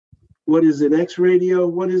what is it, X Radio?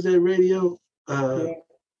 What is that radio?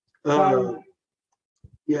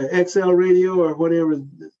 XL Radio or whatever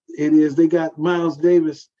it is. They got Miles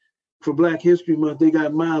Davis for Black History Month. They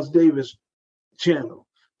got Miles Davis channel.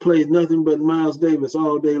 Plays nothing but Miles Davis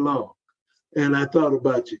all day long. And I thought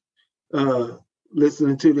about you,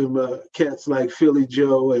 listening to them cats like Philly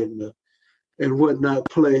Joe and whatnot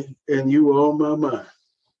play, and you were on my mind.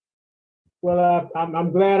 Well,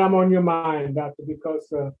 I'm glad I'm on your mind, Doctor,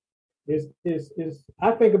 because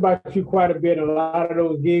I think about you quite a bit. A lot of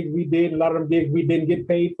those gigs we did, a lot of them gigs we didn't get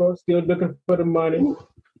paid for, still looking for the money.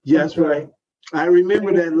 Yes, right. I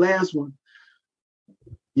remember that last one.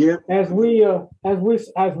 Yeah. As we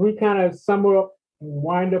kind of sum up and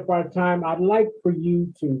wind up our time, I'd like for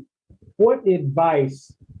you to, what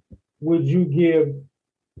advice would you give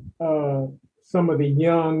some of the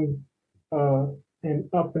young and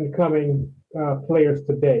up and coming players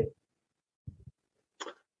today?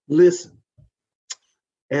 Listen,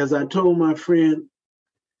 as I told my friend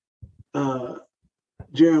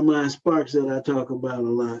Jeremiah Sparks that I talk about a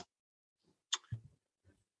lot,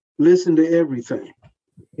 listen to everything.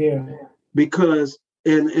 Yeah. Because,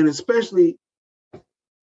 and especially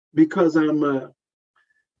because I'm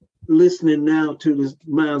listening now to this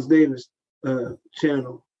Miles Davis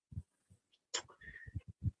channel,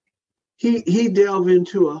 he delved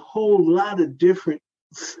into a whole lot of different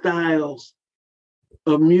styles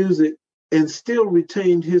of music and still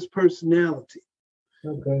retained his personality.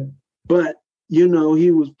 Okay. But you know, he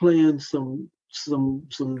was playing some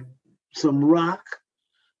rock,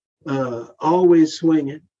 always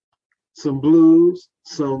swinging, some blues,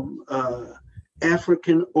 some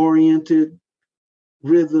African-oriented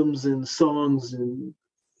rhythms and songs and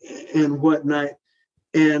whatnot.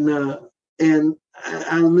 And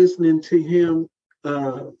I'm listening to him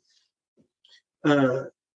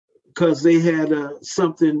because they had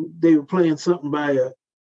something, they were playing something by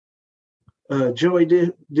Joey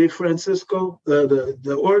De Francisco,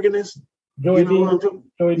 the organist. Joey, you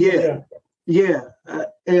know yeah.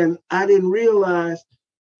 And I didn't realize,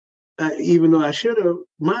 even though I should have,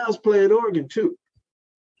 Miles played organ too.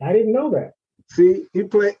 I didn't know that. See, he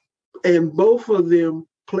played, and both of them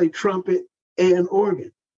play trumpet and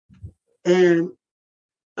organ. And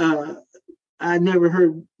I never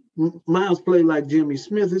heard Miles play like Jimmy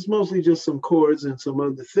Smith. It's mostly just some chords and some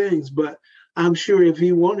other things, but I'm sure if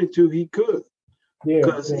he wanted to, he could.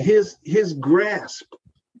 Because his grasp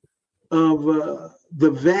of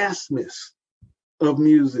the vastness of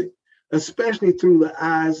music, especially through the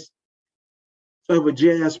eyes of a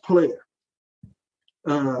jazz player,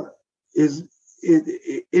 is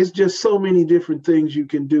it's just so many different things you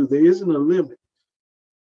can do. There isn't a limit.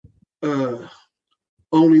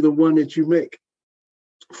 Only the one that you make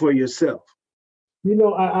for yourself. You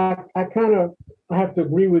know, I kind of have to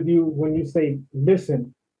agree with you when you say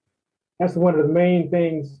listen. That's one of the main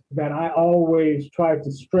things that I always try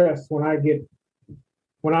to stress when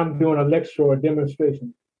I'm doing a lecture or a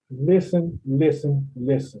demonstration. Listen, listen,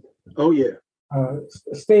 listen. Oh yeah.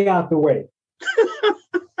 Stay out the way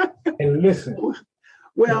and listen.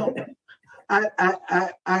 Well,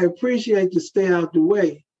 I appreciate the stay out the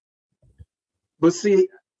way, but see,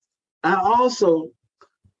 I also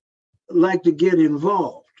like to get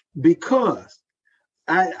involved because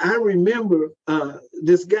I remember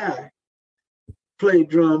this guy played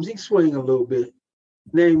drums. He swing a little bit,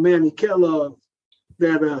 named Manny Kellough,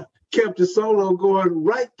 that kept the solo going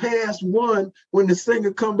right past one when the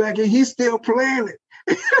singer come back and he's still playing it,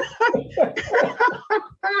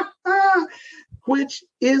 which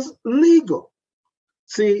is legal.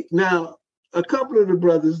 See, now a couple of the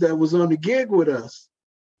brothers that was on the gig with us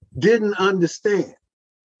didn't understand.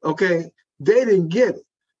 Okay, they didn't get it.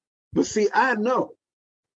 But see, I know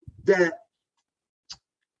that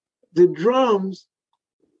the drums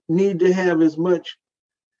need to have as much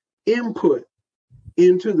input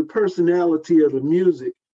into the personality of the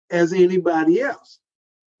music as anybody else.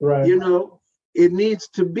 Right. You know, it needs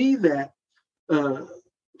to be that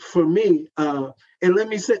for me. And let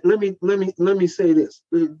me say this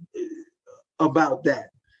about that.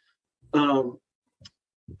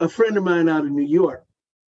 A friend of mine out of New York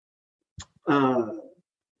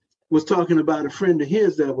was talking about a friend of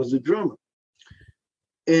his that was a drummer,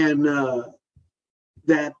 and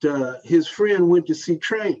that his friend went to see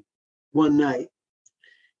Train one night,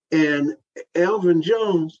 and Elvin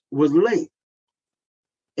Jones was late.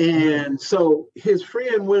 And so his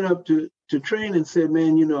friend went up to Train and said,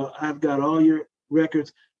 man, you know, I've got all your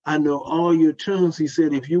records. I know all your tunes. He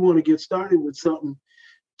said, if you want to get started with something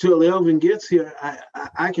till Elvin gets here,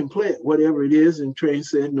 I can play it, whatever it is. And Train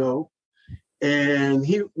said no. And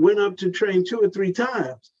he went up to Train 2 or 3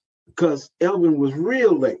 times because Elvin was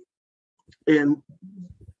real late. And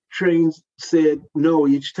Train said no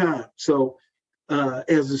each time. So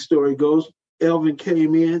as the story goes, Elvin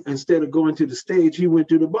came in, instead of going to the stage, he went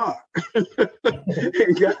to the bar and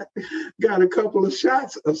got a couple of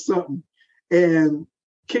shots of something and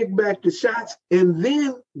kicked back the shots and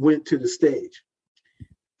then went to the stage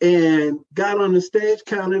and got on the stage,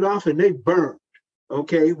 counted off, and they burned.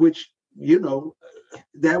 Okay, which, you know,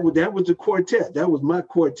 that was a quartet. That was my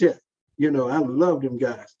quartet. You know, I loved them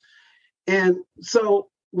guys. And so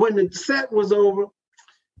when the set was over,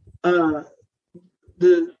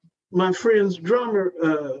 my friend's drummer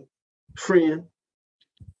friend,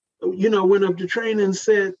 you know, went up to Train and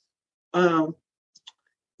said, you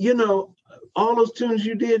know, all those tunes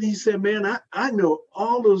you did, he said, man, I know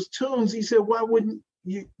all those tunes. He said, why wouldn't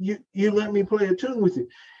you let me play a tune with you?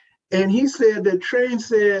 And he said that Train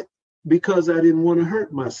said, because I didn't want to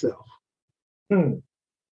hurt myself.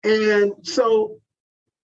 And so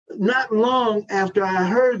not long after I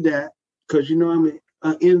heard that, because, you know, I'm an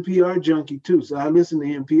NPR junkie too. So I listened to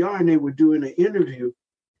NPR and they were doing an interview.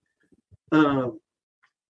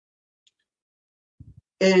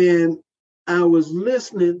 And I was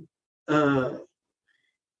listening and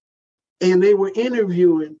they were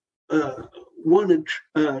interviewing one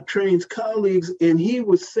of Train's colleagues, and he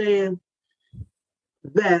was saying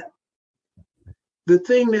that the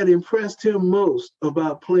thing that impressed him most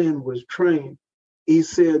about playing was Train. He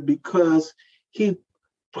said because he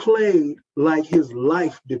played like his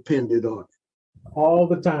life depended on it. All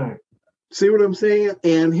the time. See what I'm saying?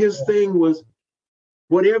 And his thing was,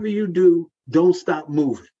 whatever you do, don't stop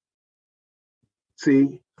moving.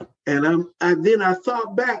 See? And then I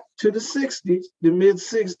thought back to the 60s, the mid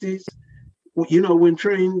 60s, you know, when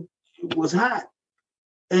Train was hot.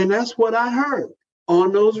 And that's what I heard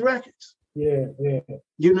on those records. Yeah.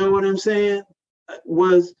 You know what I'm saying?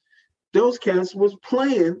 Was those cats was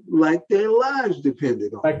playing like their lives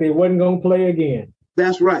depended on it. Like they wasn't going to play again.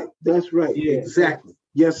 That's right. Yeah. Exactly.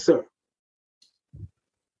 Yes, sir.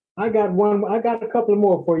 I got a couple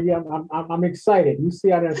more for you. I'm excited. You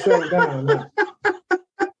see, I done settled down now.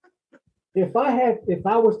 If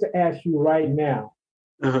I was to ask you right now,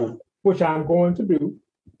 which I'm going to do.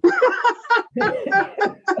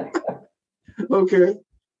 Okay.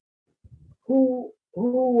 Who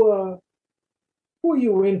are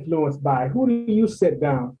you influenced by? Who do you sit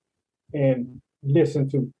down and listen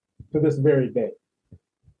to this very day?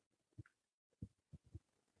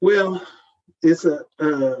 Well, it's I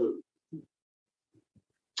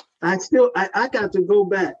got to go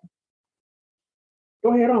back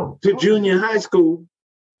Go ahead on. To junior high school,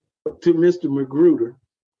 to Mr. Magruder,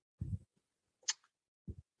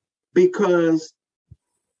 because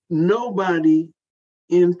nobody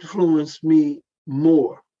influenced me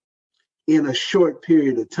more in a short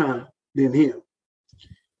period of time than him.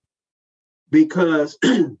 Because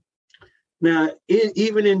now,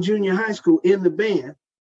 even in junior high school, in the band,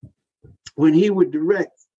 when he would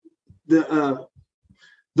direct the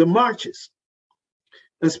marches,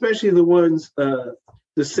 especially the ones, the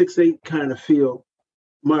 6/8 kind of feel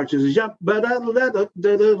marches,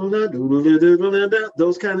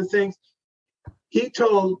 those kind of things, he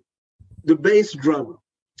told the bass drummer,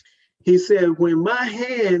 he said, when my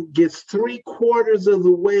hand gets 3/4 of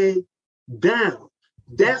the way down,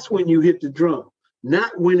 that's when you hit the drum,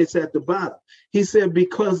 not when it's at the bottom. He said,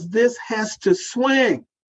 because this has to swing.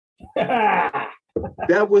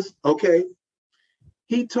 That was, okay.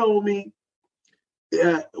 He told me,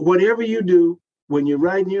 whatever you do, when you're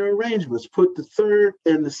writing your arrangements, put the 3rd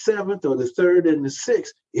and the 7th or the 3rd and the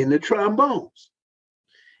 6th in the trombones.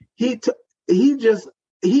 He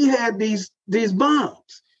had these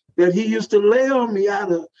bombs that he used to lay on me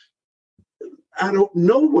out of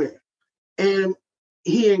nowhere. And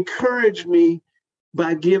he encouraged me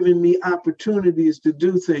by giving me opportunities to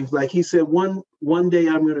do things. Like he said, one day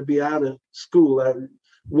I'm going to be out of school.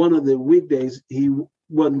 One of the weekdays, he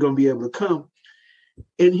wasn't going to be able to come.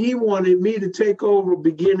 And he wanted me to take over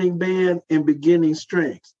beginning band and beginning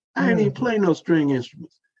strings. I didn't even play no string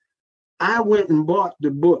instruments. I went and bought the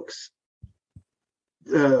books,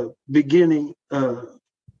 beginning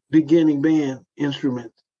band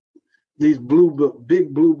instruments, these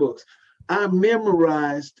big blue books. I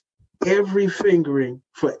memorized every fingering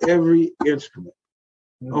for every instrument,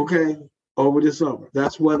 okay, over the summer.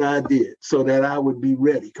 That's what I did so that I would be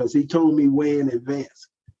ready, because he told me way in advance.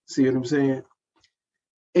 See what I'm saying?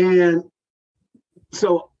 And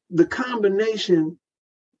so the combination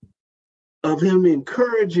of him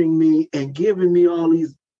encouraging me and giving me all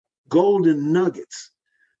these golden nuggets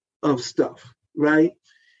of stuff, right?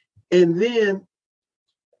 And then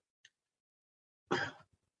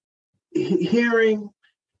hearing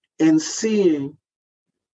and seeing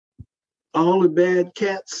all the bad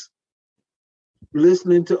cats,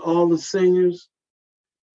 listening to all the singers,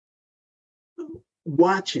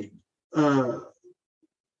 watching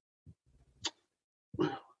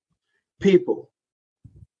people,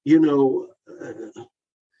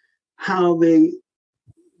 how they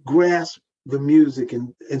grasp the music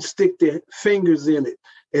and stick their fingers in it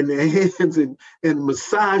and their hands and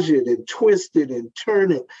massage it and twist it and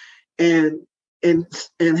turn it and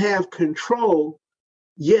have control,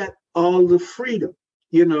 yet all the freedom.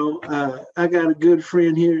 I got a good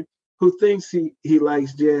friend here who thinks he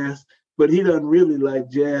likes jazz, but he doesn't really like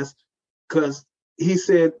jazz, because he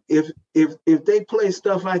said if they play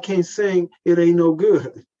stuff I can't sing, it ain't no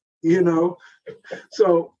good,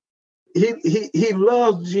 So he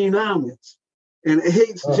loves Gene Ammons and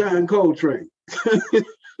hates John Coltrane,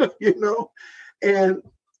 and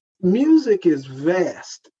music is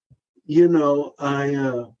vast.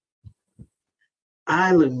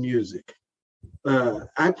 Island music.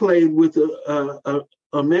 I played with a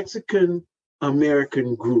Mexican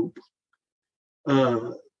American group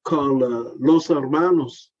called Los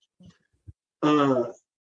Hermanos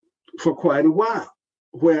for quite a while,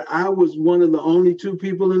 where I was one of the only 2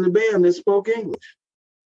 people in the band that spoke English.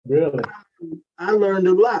 Really? I learned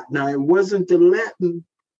a lot. Now, it wasn't the Latin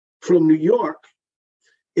from New York.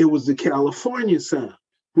 It was the California sound,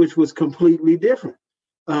 which was completely different.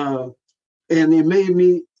 And it made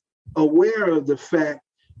me aware of the fact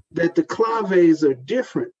that the claves are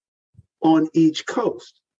different on each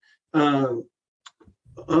coast. On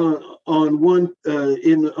the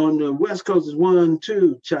West Coast is 1,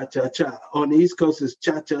 2, cha cha cha. On the East Coast is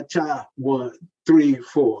cha cha cha, 1, 3,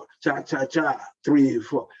 4, cha cha cha, 3,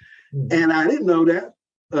 4. And I didn't know that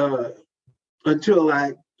until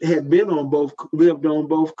I had lived on both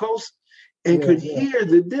coasts and could hear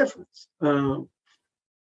the difference.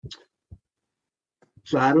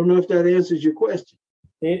 So I don't know if that answers your question.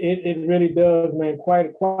 It really does, man.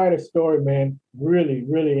 Quite a story, man. Really,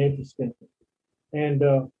 really interesting. And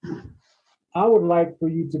I would like for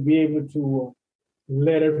you to be able to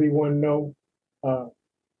let everyone know how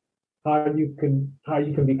you can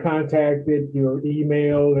be contacted, your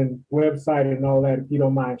email and website and all that, if you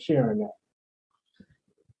don't mind sharing that.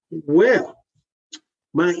 Well,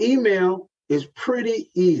 my email is pretty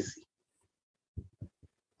easy.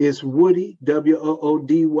 It's Woody,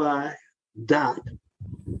 WOODY Woods,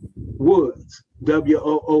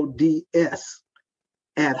 WOODS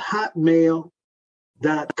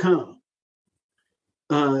 @hotmail.com.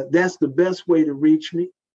 that's the best way to reach me.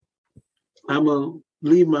 I'm going to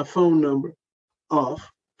leave my phone number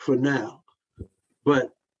off for now,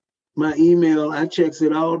 but my email, I checks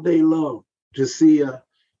it all day long to see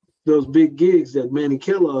those big gigs that Manny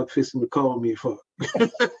Kellough fixing to call me for.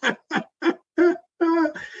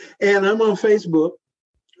 And I'm on Facebook.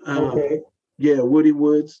 Okay. Yeah, Woody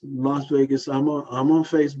Woods, Las Vegas. I'm on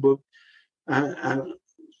Facebook. I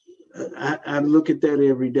look at that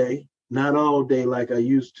every day, not all day like I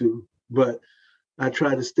used to, but I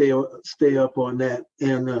try to stay up on that.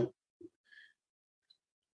 And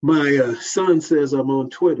my son says I'm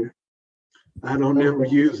on Twitter. I don't ever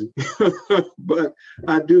use it, but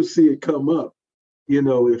I do see it come up,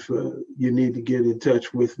 if you need to get in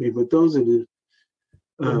touch with me. But those are the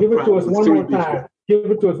give it to us one more time.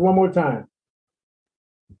 Give it to us one more time.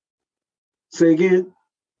 Say again.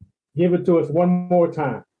 Give it to us one more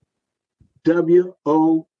time.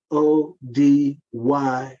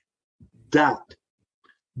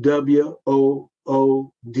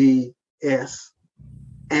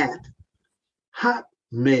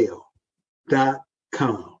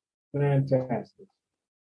 Fantastic.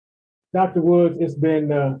 Dr. Woods, it's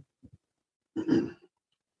been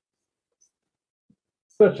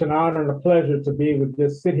such an honor and a pleasure to be able to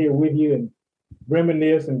just sit here with you and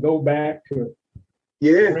reminisce and go back to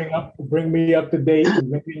bring me up to date and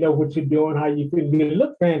let me know what you're doing, how you feel. You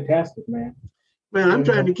look fantastic, man. Man, I'm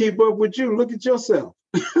trying to keep up with you. Look at yourself.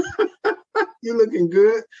 You're looking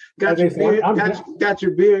good. Got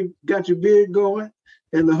your beard going,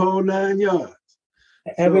 and the whole 9 yards.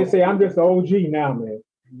 As they say, I'm just an OG now, man.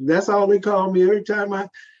 That's all they call me. Every time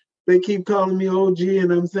they keep calling me OG,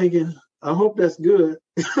 and I'm thinking, I hope that's good.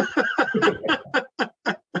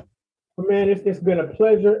 Man, it's been a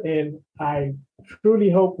pleasure, and I truly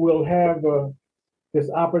hope we'll have this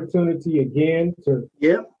opportunity again to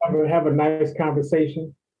have a nice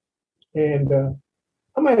conversation. And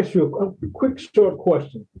I'm going to ask you a quick, short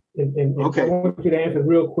question, and okay. I want you to answer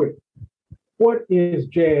real quick. What is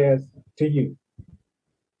jazz to you?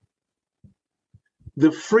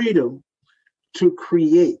 The freedom to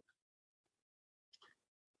create.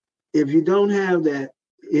 If you don't have that,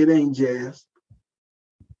 it ain't jazz.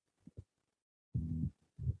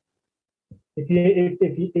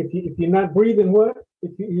 If you're not breathing, what?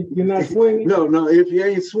 If you're not swinging? No. If you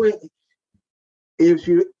ain't swinging, if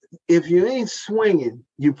you ain't swinging,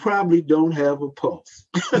 you probably don't have a pulse.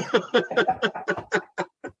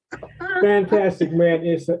 Fantastic, man.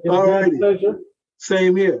 It's a pleasure.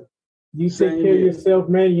 Same here. You take care of yourself,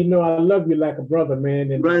 man. You know I love you like a brother,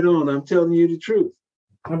 man. And right on. I'm telling you the truth.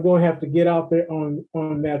 I'm going to have to get out there on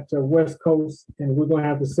that West Coast, and we're going to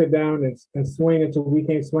have to sit down and swing until we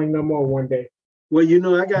can't swing no more one day. Well,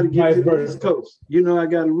 I got to get to the East Coast. I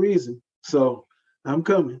got a reason. So I'm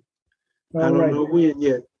coming. I don't know when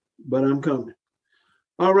yet, but I'm coming.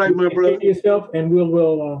 All right, my brother. Take care of yourself, and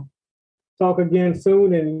we'll talk again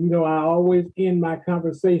soon. And, I always end my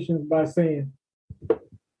conversations by saying,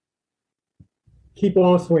 keep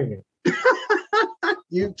on swinging.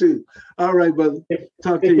 You too. All right, brother.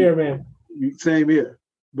 Talk to you. Take care, man. Same here.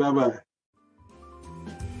 Bye-bye.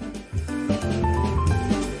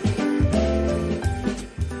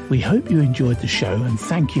 We hope you enjoyed the show and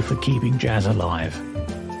thank you for keeping jazz alive.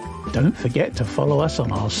 Don't forget to follow us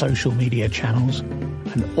on our social media channels,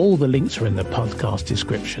 and all the links are in the podcast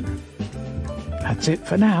description. That's it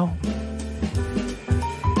for now.